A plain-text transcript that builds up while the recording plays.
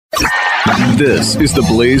This is the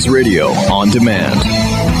Blaze Radio On Demand.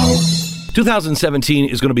 2017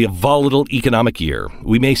 is going to be a volatile economic year.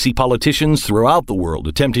 We may see politicians throughout the world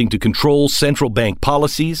attempting to control central bank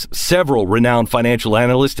policies. Several renowned financial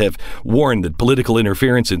analysts have warned that political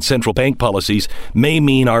interference in central bank policies may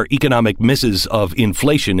mean our economic misses of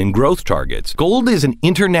inflation and growth targets. Gold is an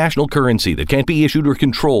international currency that can't be issued or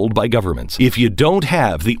controlled by governments. If you don't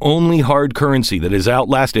have the only hard currency that has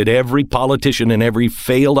outlasted every politician and every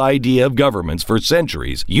failed idea of governments for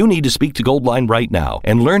centuries, you need to speak to Goldline right now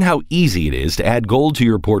and learn how easy it is to add gold to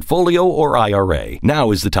your portfolio or IRA.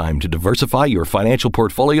 Now is the time to diversify your financial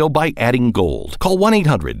portfolio by adding gold. Call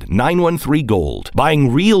 1-800-913-GOLD.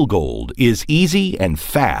 Buying real gold is easy and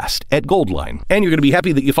fast at Goldline. And you're going to be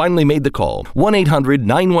happy that you finally made the call.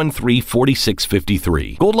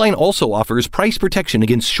 1-800-913-4653. Goldline also offers price protection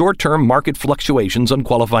against short-term market fluctuations on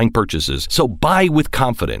qualifying purchases. So buy with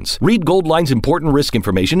confidence. Read Goldline's important risk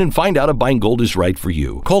information and find out if buying gold is right for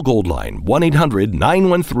you. Call Goldline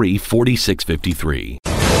 1-800-913-4653.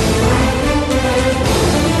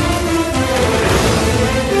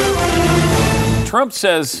 Trump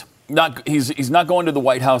says he's not going to the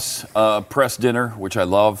White House press dinner, which I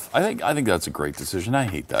love. I think that's a great decision. I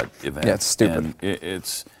hate that event. Yeah, it's stupid.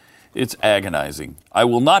 And it's agonizing. I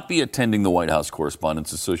will not be attending the White House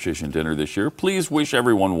Correspondents Association dinner this year. Please wish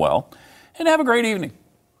everyone well and have a great evening.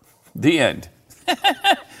 The end.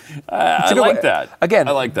 I like that. Again,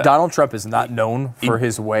 I like that. Donald Trump is not known for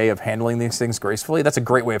his way of handling these things gracefully. That's a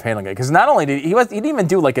great way of handling it. Because not only did he didn't even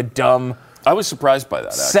do like a dumb, I was surprised by that.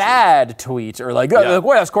 Actually. Sad tweet or like, the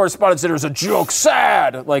White House Correspondents Dinner is a joke.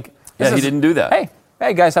 Sad. Like, he didn't do that.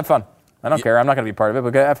 Hey guys, have fun. I don't care. I'm not going to be part of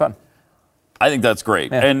it, but have fun. I think that's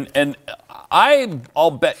great. Yeah. And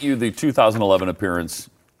I'll bet you the 2011 appearance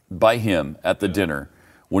by him at the dinner,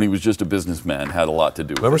 when he was just a businessman, had a lot to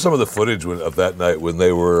do with it. Remember some of the footage of that night when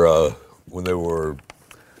they were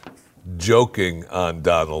joking on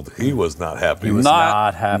Donald? He was not happy. He was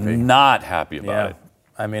not happy. Not happy about it.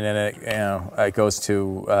 I mean, and it goes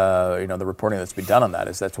to the reporting that's been done on that.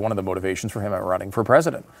 That's one of the motivations for him at running for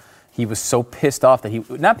president. He was so pissed off that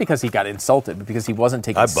not because he got insulted, but because he wasn't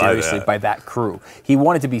taken seriously by that crew. He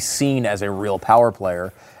wanted to be seen as a real power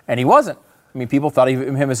player, and he wasn't. I mean, people thought of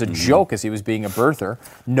him as a joke as he was being a birther.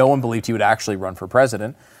 No one believed he would actually run for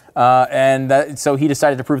president. So he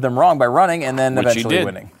decided to prove them wrong by running and then eventually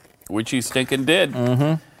winning. Which he stinking did,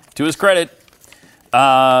 to his credit.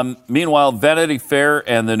 Meanwhile, Vanity Fair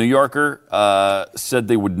and The New Yorker said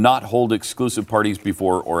they would not hold exclusive parties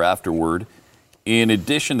before or afterward. In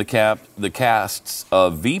addition, the casts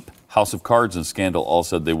of Veep, House of Cards, and Scandal all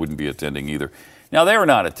said they wouldn't be attending either. Now, they were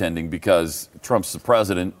not attending because Trump's the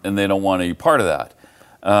president and they don't want any part of that.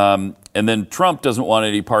 And then Trump doesn't want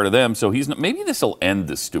any part of them, so maybe this will end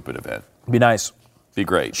this stupid event. Be nice. Be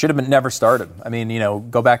great. Should have been never started. I mean,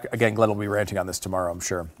 go back again. Glenn will be ranting on this tomorrow, I'm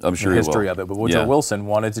sure. I'm sure the he history will. of it. But Woodrow Wilson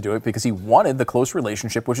wanted to do it because he wanted the close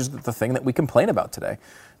relationship, which is the thing that we complain about today. I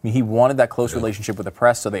mean, he wanted that close relationship with the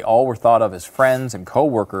press, so they all were thought of as friends and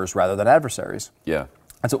co-workers rather than adversaries. Yeah.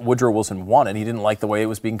 That's what Woodrow Wilson wanted. He didn't like the way it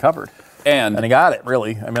was being covered. And he got it,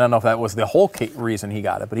 really. I mean, I don't know if that was the whole reason he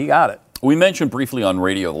got it, but he got it. We mentioned briefly on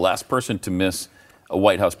radio the last person to miss a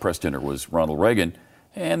White House press dinner was Ronald Reagan,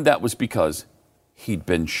 and that was because he'd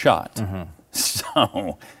been shot.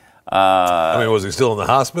 So, was he still in the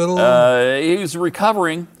hospital? He was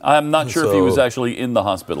recovering. I'm not sure if he was actually in the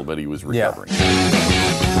hospital, but he was recovering.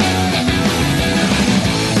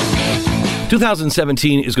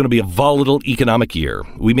 2017 is going to be a volatile economic year.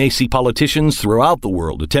 We may see politicians throughout the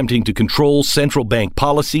world attempting to control central bank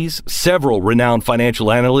policies. Several renowned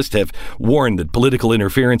financial analysts have warned that political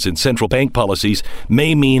interference in central bank policies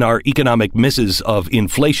may mean our economic misses of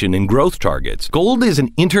inflation and growth targets. Gold is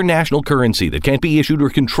an international currency that can't be issued or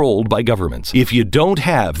controlled by governments. If you don't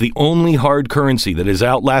have the only hard currency that has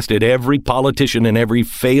outlasted every politician and every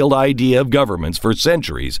failed idea of governments for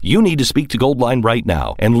centuries, you need to speak to Goldline right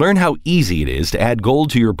now and learn how easy it is to add gold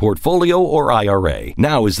to your portfolio or IRA.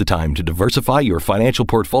 Now is the time to diversify your financial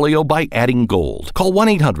portfolio by adding gold. Call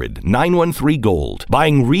 1-800-913-GOLD.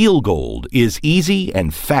 Buying real gold is easy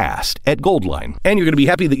and fast at Goldline. And you're going to be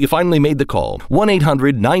happy that you finally made the call.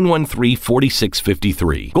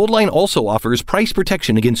 1-800-913-4653. Goldline also offers price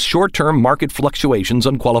protection against short-term market fluctuations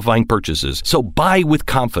on qualifying purchases. So buy with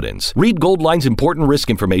confidence. Read Goldline's important risk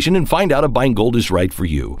information and find out if buying gold is right for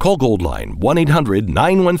you. Call Goldline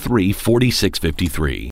 1-800-913-4653.